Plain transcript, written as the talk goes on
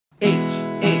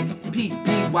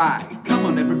H-A-P-P-Y. Come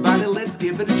on everybody, let's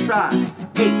give it a try.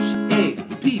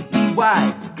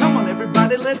 H-A-P-P-Y. Come on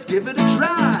everybody, let's give it a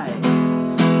try.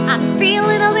 I'm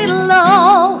feeling a little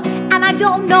low, and I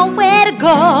don't know where to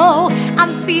go.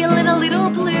 I'm feeling a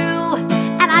little blue,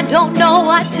 and I don't know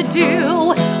what to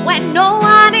do. When no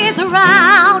one is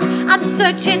around, I'm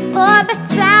searching for the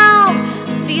sound.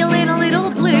 I'm feeling a little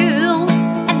blue,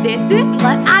 and this is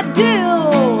what I do.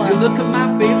 You look at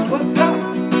my face, what's up?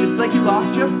 It's like you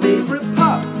lost your favorite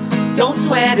pup. Don't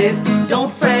sweat it,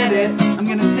 don't fret it, I'm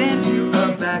gonna send you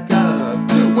a backup.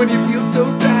 When you feel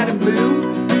so sad and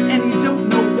blue, and you don't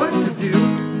know what to do,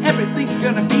 everything's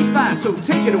gonna be fine, so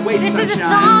take it away, Sonshine. This is a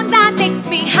song that makes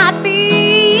me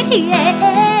happy,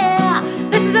 yeah.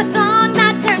 This is a song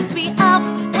that turns me up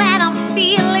when I'm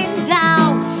feeling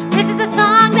down. This is a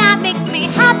song that makes me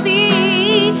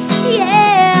happy,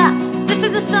 yeah. This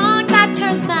is a song that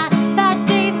turns my bad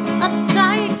days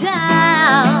upside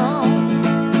down.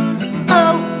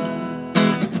 Oh,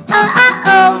 oh, oh,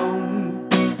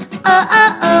 oh, oh,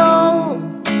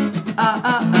 oh,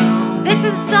 oh. This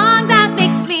is a song that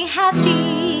makes me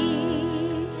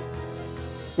happy.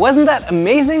 Wasn't that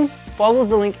amazing? Follow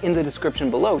the link in the description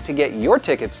below to get your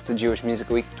tickets to Jewish Music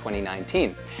Week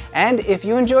 2019. And if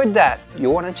you enjoyed that,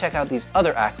 you'll want to check out these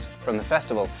other acts from the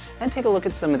festival and take a look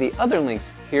at some of the other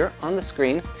links here on the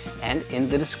screen and in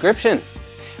the description.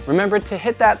 Remember to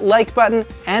hit that like button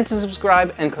and to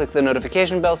subscribe and click the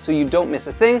notification bell so you don't miss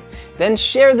a thing. Then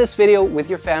share this video with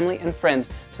your family and friends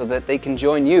so that they can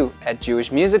join you at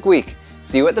Jewish Music Week.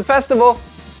 See you at the festival!